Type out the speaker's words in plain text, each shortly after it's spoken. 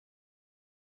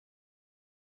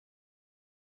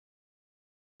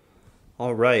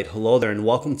Alright, hello there and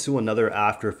welcome to another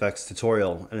After Effects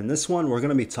tutorial. And in this one we're going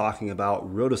to be talking about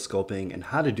rotoscoping and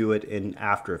how to do it in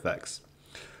After Effects.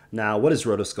 Now, what is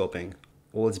rotoscoping?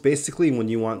 Well, it's basically when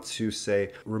you want to,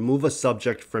 say, remove a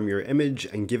subject from your image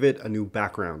and give it a new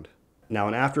background. Now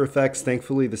in After Effects,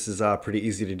 thankfully this is pretty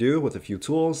easy to do with a few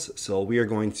tools, so we are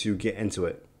going to get into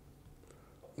it.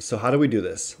 So how do we do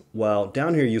this? Well,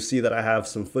 down here you see that I have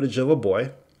some footage of a boy.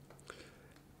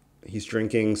 He's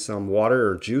drinking some water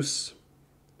or juice.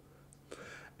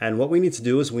 And what we need to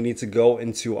do is we need to go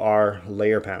into our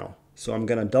layer panel. So I'm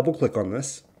going to double click on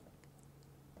this.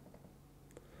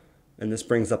 And this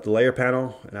brings up the layer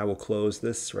panel, and I will close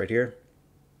this right here.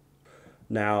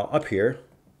 Now up here,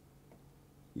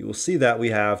 you will see that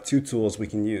we have two tools we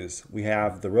can use. We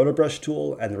have the Rotobrush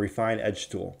tool and the Refine Edge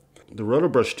tool. The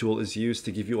Rotobrush tool is used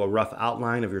to give you a rough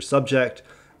outline of your subject,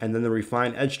 and then the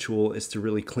Refine Edge tool is to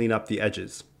really clean up the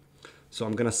edges. So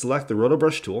I'm going to select the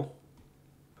Rotobrush tool.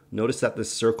 Notice that this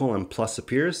circle and plus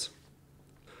appears.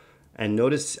 And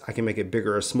notice I can make it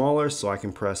bigger or smaller, so I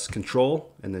can press Control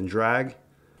and then drag.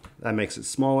 That makes it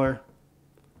smaller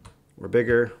or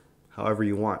bigger, however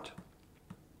you want.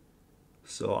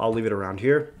 So I'll leave it around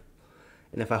here.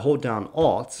 And if I hold down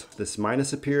Alt, this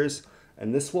minus appears,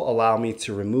 and this will allow me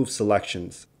to remove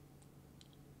selections.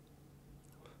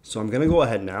 So I'm going to go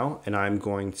ahead now, and I'm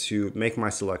going to make my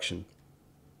selection.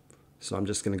 So I'm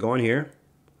just going to go in here,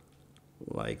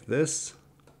 like this.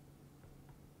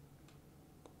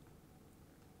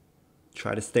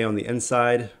 Try to stay on the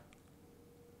inside,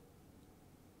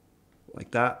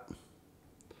 like that.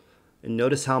 And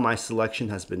notice how my selection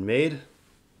has been made.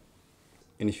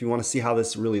 And if you want to see how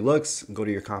this really looks, go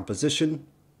to your composition.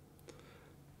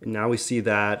 And now we see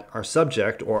that our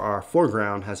subject or our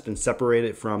foreground has been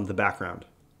separated from the background.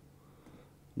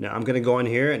 Now I'm going to go in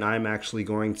here and I'm actually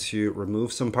going to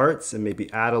remove some parts and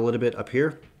maybe add a little bit up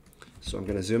here. So I'm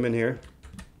going to zoom in here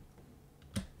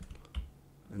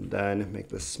and then make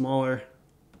this smaller.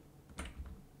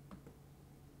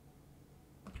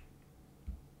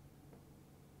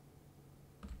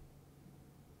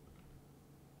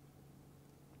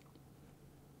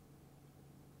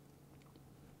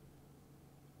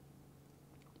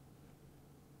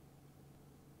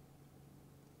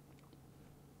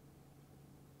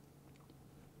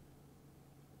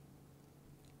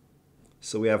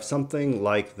 So we have something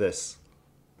like this.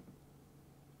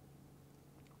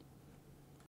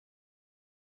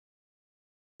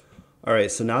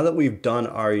 Alright, so now that we've done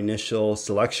our initial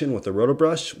selection with the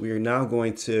Rotobrush, we are now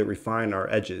going to refine our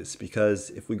edges, because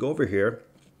if we go over here,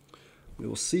 we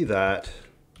will see that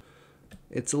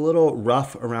it's a little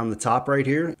rough around the top right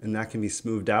here, and that can be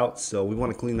smoothed out, so we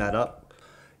want to clean that up.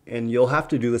 And you'll have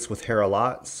to do this with hair a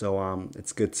lot, so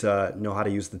it's good to know how to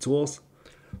use the tools.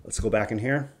 Let's go back in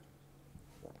here.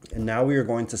 And now we are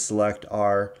going to select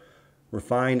our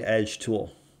Refine Edge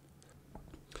tool.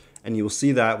 And you will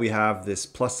see that we have this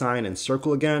plus sign and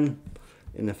circle again.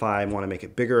 And if I want to make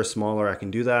it bigger or smaller, I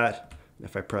can do that. And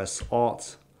if I press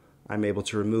Alt, I'm able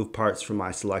to remove parts from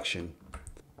my selection.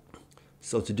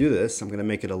 So to do this, I'm going to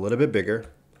make it a little bit bigger.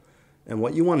 And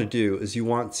what you want to do is you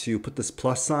want to put this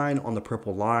plus sign on the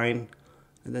purple line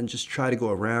and then just try to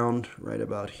go around right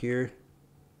about here.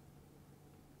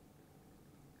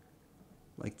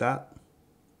 Like that.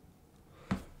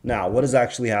 Now, what has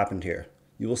actually happened here?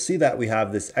 You will see that we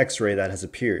have this X-ray that has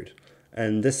appeared.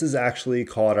 And this is actually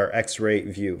called our X-ray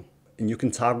view. And you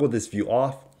can toggle this view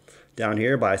off down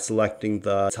here by selecting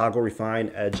the Toggle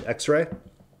Refine Edge X-ray.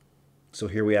 So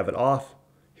here we have it off,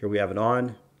 here we have it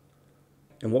on.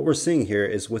 And what we're seeing here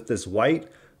is with this white,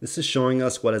 this is showing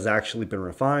us what has actually been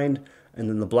refined, and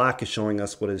then the black is showing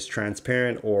us what is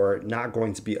transparent or not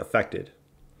going to be affected.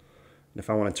 And if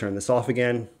I want to turn this off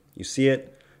again, you see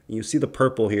it. And you see the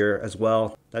purple here as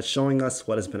well. That's showing us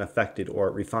what has been affected or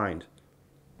refined.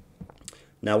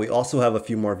 Now we also have a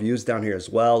few more views down here as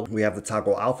well. We have the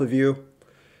Toggle Alpha view,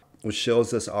 which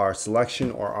shows us our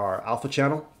selection or our alpha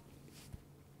channel.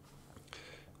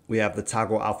 We have the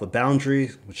Toggle Alpha Boundary,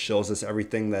 which shows us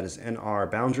everything that is in our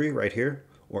boundary right here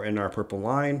or in our purple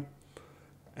line.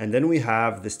 And then we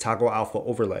have this Toggle Alpha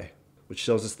Overlay, which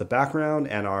shows us the background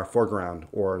and our foreground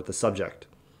or the subject.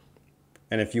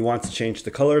 And if you want to change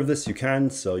the color of this, you can.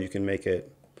 So you can make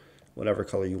it whatever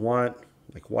color you want,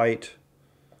 like white.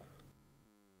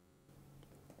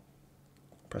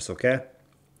 Press OK.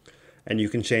 And you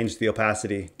can change the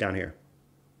opacity down here,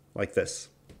 like this.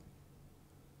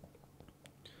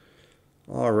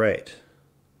 All right.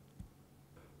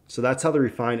 So that's how the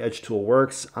Refine Edge tool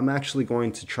works. I'm actually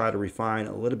going to try to refine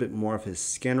a little bit more of his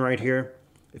skin right here.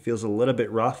 It feels a little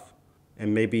bit rough,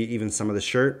 and maybe even some of the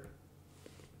shirt.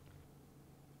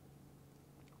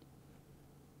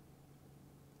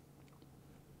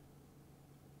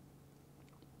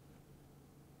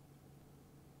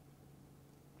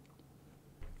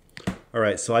 All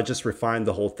right, so I just refined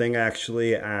the whole thing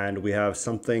actually, and we have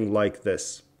something like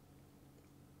this.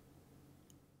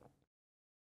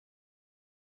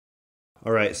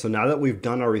 All right, so now that we've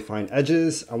done our refined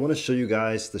edges, I want to show you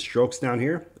guys the strokes down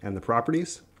here and the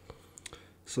properties.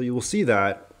 So you will see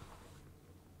that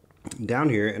down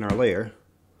here in our layer,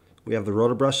 we have the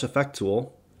Rotobrush effect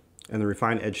tool and the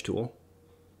refine edge tool.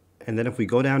 And then if we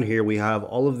go down here, we have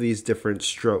all of these different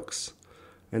strokes.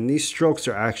 And these strokes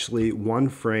are actually 1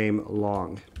 frame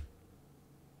long.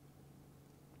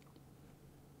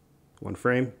 1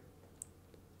 frame,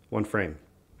 1 frame.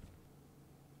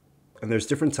 And there's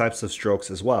different types of strokes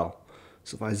as well.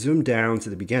 So if I zoom down to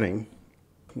the beginning,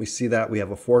 we see that we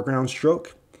have a foreground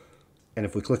stroke. And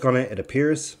if we click on it, it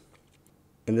appears.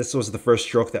 And this was the first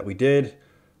stroke that we did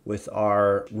with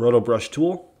our Rotobrush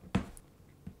tool.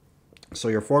 So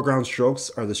your foreground strokes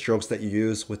are the strokes that you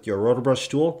use with your Rotobrush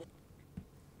tool.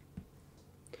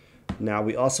 Now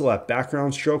we also have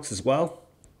background strokes as well.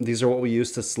 These are what we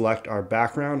use to select our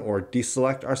background or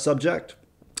deselect our subject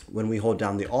when we hold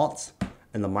down the Alt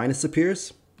and the minus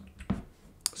appears.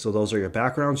 So those are your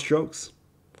background strokes.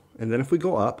 And then if we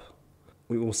go up,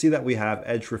 we will see that we have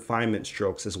edge refinement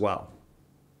strokes as well.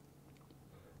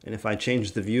 And if I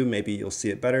change the view, maybe you'll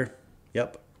see it better.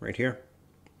 Yep, right here.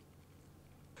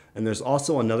 And there's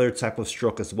also another type of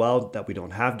stroke as well that we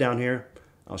don't have down here.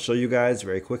 I'll show you guys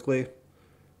very quickly.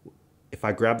 If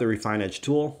I grab the refine edge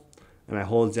tool and I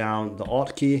hold down the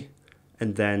Alt key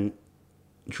and then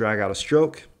drag out a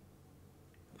stroke,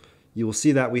 you will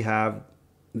see that we have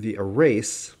the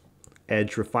erase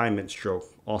edge refinement stroke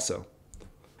also.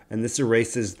 And this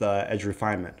erases the edge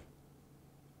refinement.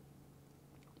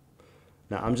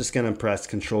 Now I'm just going to press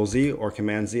Ctrl Z or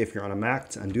Command Z if you're on a Mac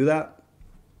to undo that.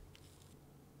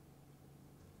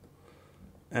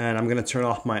 And I'm going to turn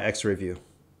off my X-ray view.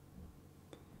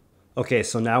 Okay,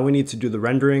 so now we need to do the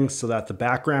rendering so that the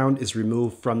background is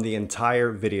removed from the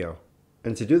entire video.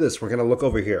 And to do this, we're going to look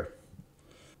over here.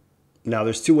 Now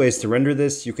there's 2 ways to render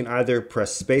this. You can either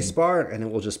press spacebar and it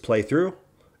will just play through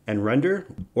and render,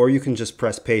 or you can just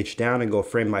press page down and go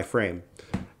frame by frame.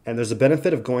 And there's a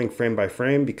benefit of going frame by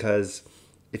frame because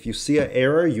if you see an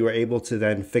error, you are able to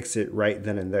then fix it right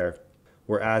then and there.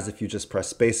 Whereas if you just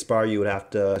press spacebar, you would have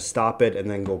to stop it and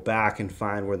then go back and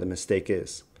find where the mistake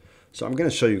is. So I'm going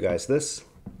to show you guys this.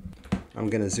 I'm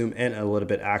going to zoom in a little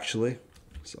bit actually.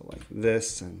 So like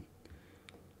this, and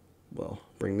we'll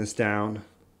bring this down.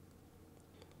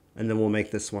 And then we'll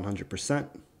make this 100%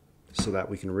 so that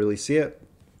we can really see it.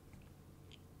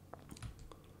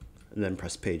 And then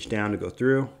press page down to go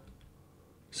through.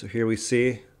 So here we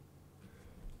see,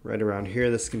 right around here,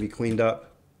 this can be cleaned up.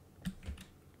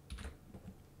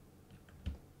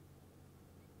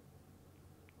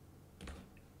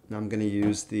 Now I'm going to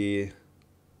use the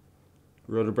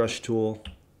Rotobrush tool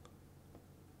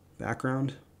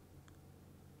background.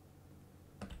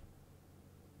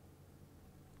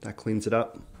 That cleans it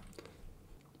up.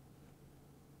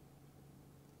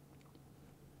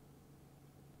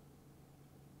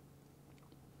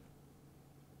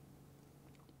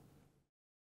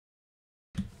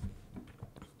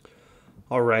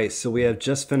 All right, so we have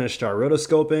just finished our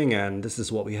rotoscoping and this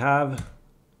is what we have.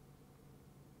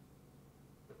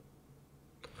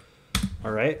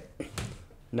 All right,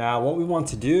 now what we want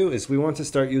to do is we want to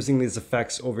start using these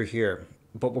effects over here.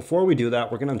 But before we do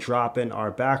that, we're gonna drop in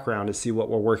our background to see what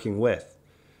we're working with.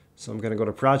 So I'm gonna go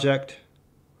to Project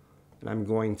and I'm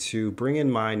going to bring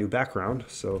in my new background.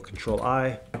 So Control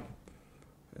I,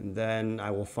 and then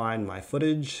I will find my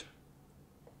footage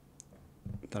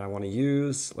that I want to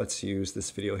use. Let's use this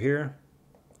video here,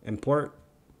 import,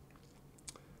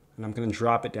 and I'm going to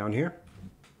drop it down here.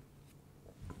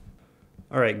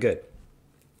 All right, good.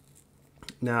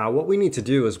 Now what we need to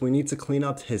do is we need to clean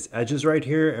up his edges right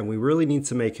here, and we really need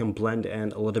to make him blend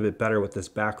in a little bit better with this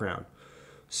background.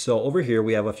 So over here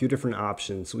we have a few different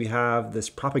options. We have this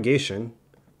propagation,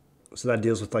 so that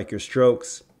deals with like your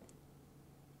strokes.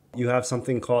 You have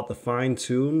something called the fine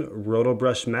tune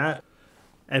Rotobrush matte.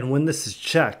 And when this is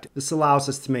checked, this allows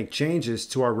us to make changes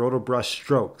to our Rotobrush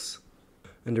strokes.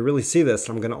 And to really see this,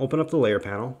 I'm going to open up the layer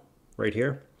panel right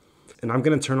here. And I'm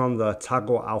going to turn on the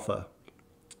toggle alpha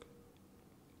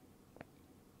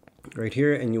right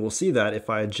here. And you will see that if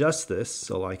I adjust this,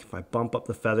 so like if I bump up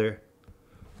the feather,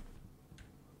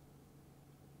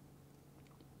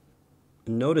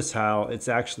 notice how it's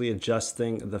actually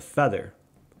adjusting the feather.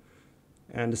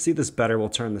 And to see this better, we'll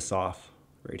turn this off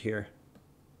right here.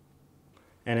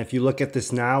 And if you look at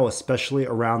this now, especially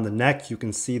around the neck, you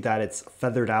can see that it's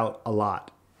feathered out a lot.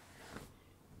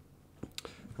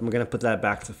 I'm going to put that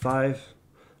back to 5.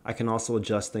 I can also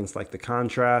adjust things like the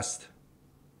contrast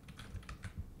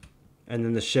and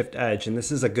then the shift edge. And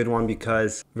this is a good one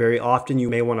because very often you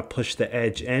may want to push the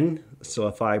edge in. So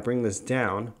if I bring this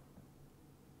down,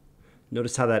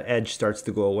 notice how that edge starts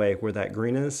to go away where that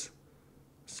green is.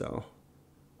 So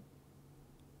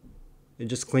it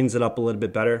just cleans it up a little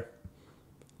bit better.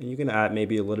 And you can add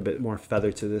maybe a little bit more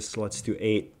feather to this. So let's do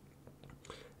 8.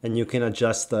 And you can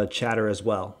adjust the chatter as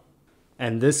well.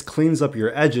 And this cleans up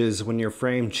your edges when your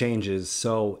frame changes,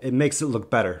 so it makes it look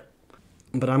better.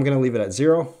 But I'm gonna leave it at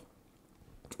 0.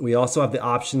 We also have the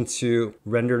option to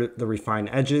render the refined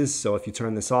edges. So if you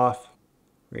turn this off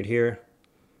right here,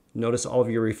 notice all of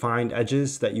your refined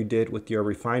edges that you did with your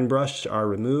refine brush are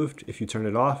removed if you turn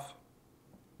it off.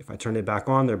 If I turn it back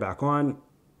on, they're back on.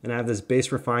 And I have this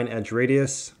base refine edge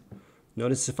radius.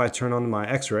 Notice if I turn on my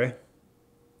X-ray,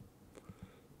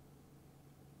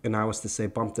 and I was to say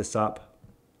bump this up,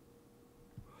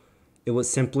 it would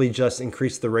simply just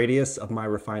increase the radius of my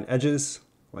refined edges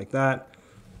like that.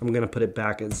 I'm gonna put it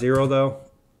back at 0 though.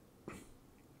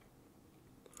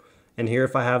 And here,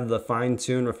 if I have the fine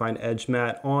tune refined edge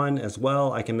mat on as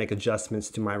well, I can make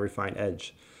adjustments to my refined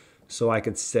edge. So I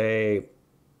could say,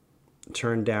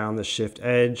 turn down the shift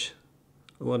edge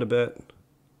a little bit.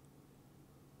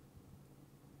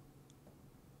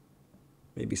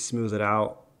 Maybe smooth it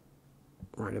out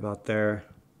right about there.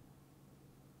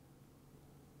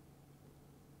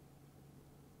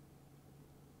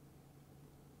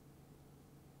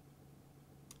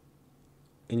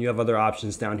 And you have other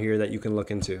options down here that you can look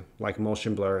into, like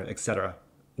motion blur, etc.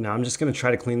 Now I'm just gonna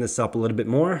try to clean this up a little bit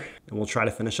more, and we'll try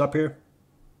to finish up here.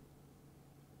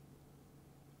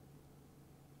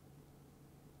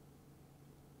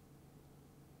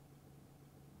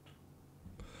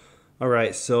 All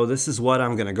right, so this is what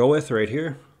I'm gonna go with right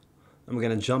here. I'm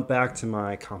gonna jump back to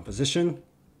my composition.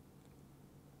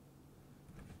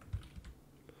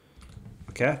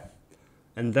 Okay.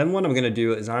 And then what I'm gonna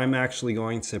do is I'm actually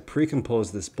going to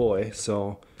pre-compose this boy.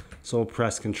 So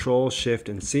press Control, Shift,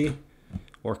 and C,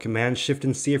 or Command, Shift,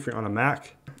 and C if you're on a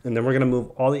Mac. And then we're gonna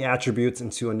move all the attributes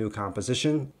into a new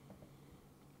composition,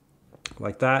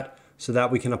 like that, so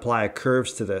that we can apply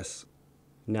curves to this.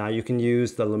 Now you can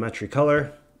use the Lumetri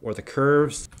color or the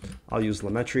curves. I'll use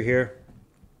Lumetri here.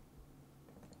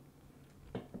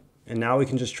 And now we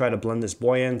can just try to blend this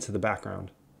boy into the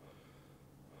background.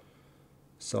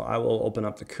 So I will open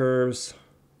up the curves.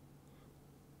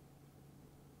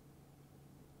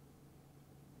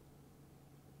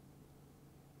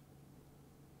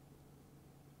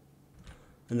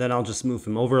 And then I'll just move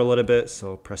him over a little bit.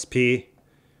 So press P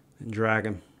and drag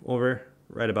him over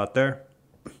right about there.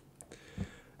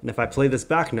 And if I play this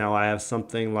back now, I have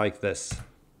something like this.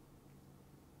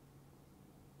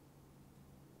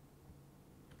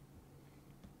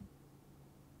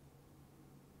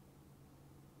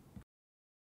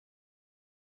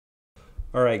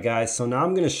 All right, guys, so now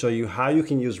I'm going to show you how you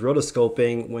can use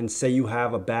rotoscoping when, say, you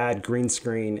have a bad green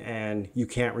screen and you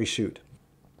can't reshoot.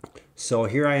 So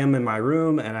here I am in my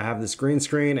room and I have this green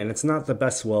screen and it's not the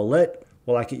best well lit.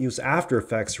 Well, I could use After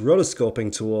Effects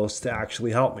rotoscoping tools to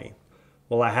actually help me.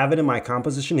 Well, I have it in my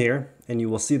composition here, and you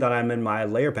will see that I'm in my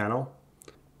layer panel.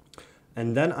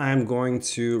 And then I'm going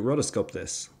to rotoscope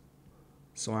this.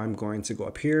 So I'm going to go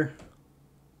up here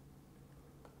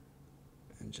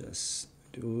and just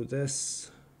do this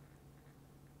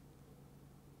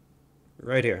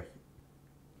right here,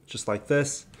 just like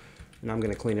this, and I'm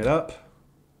going to clean it up.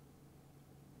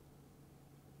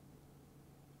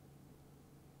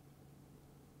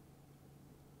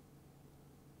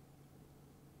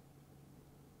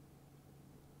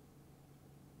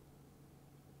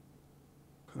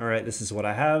 All right, this is what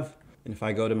I have, and if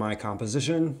I go to my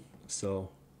composition, so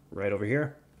right over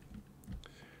here,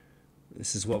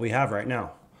 this is what we have right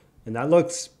now. And that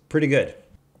looks pretty good.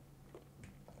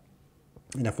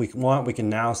 And if we want, we can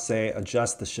now say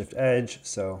adjust the shift edge.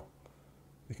 So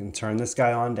we can turn this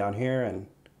guy on down here and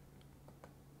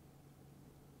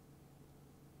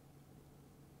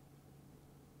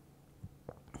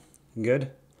good.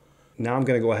 Now I'm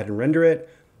gonna go ahead and render it.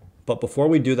 But before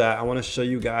we do that, I wanna show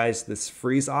you guys this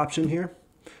freeze option here.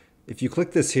 If you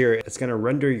click this here, it's gonna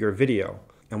render your video.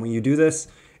 And when you do this,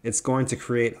 it's going to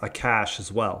create a cache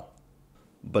as well.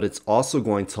 But it's also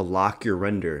going to lock your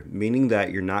render, meaning that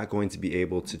you're not going to be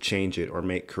able to change it or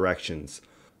make corrections.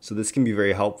 So this can be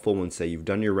very helpful when, say, you've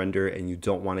done your render and you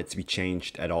don't want it to be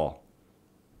changed at all.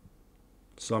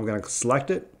 So I'm going to select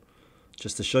it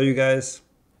just to show you guys.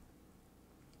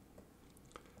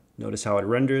 Notice how it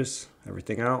renders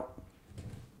everything out.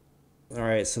 All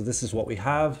right, so this is what we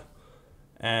have.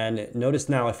 And notice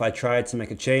now if I try to make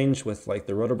a change with like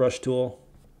the roto brush tool,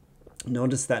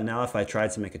 notice that now if I try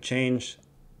to make a change,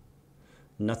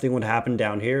 nothing would happen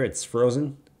down here. It's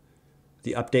frozen.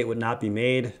 The update would not be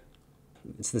made.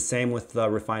 It's the same with the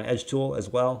Refine Edge tool as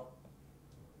well.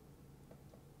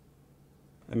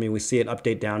 I mean, we see an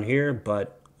update down here,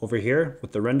 but over here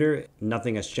with the render,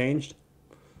 nothing has changed.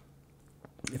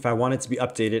 If I want it to be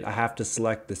updated, I have to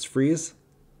select this freeze,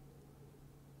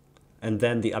 and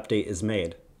then the update is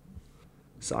made.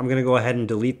 So I'm gonna go ahead and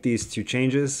delete these two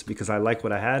changes because I like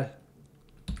what I had.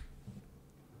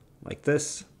 Like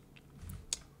this.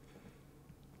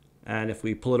 And if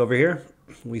we pull it over here,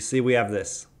 we see we have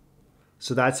this.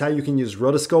 So that's how you can use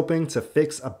rotoscoping to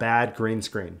fix a bad green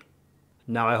screen.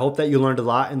 Now I hope that you learned a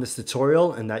lot in this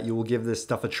tutorial and that you will give this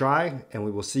stuff a try, and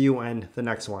we will see you in the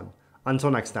next one.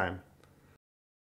 Until next time.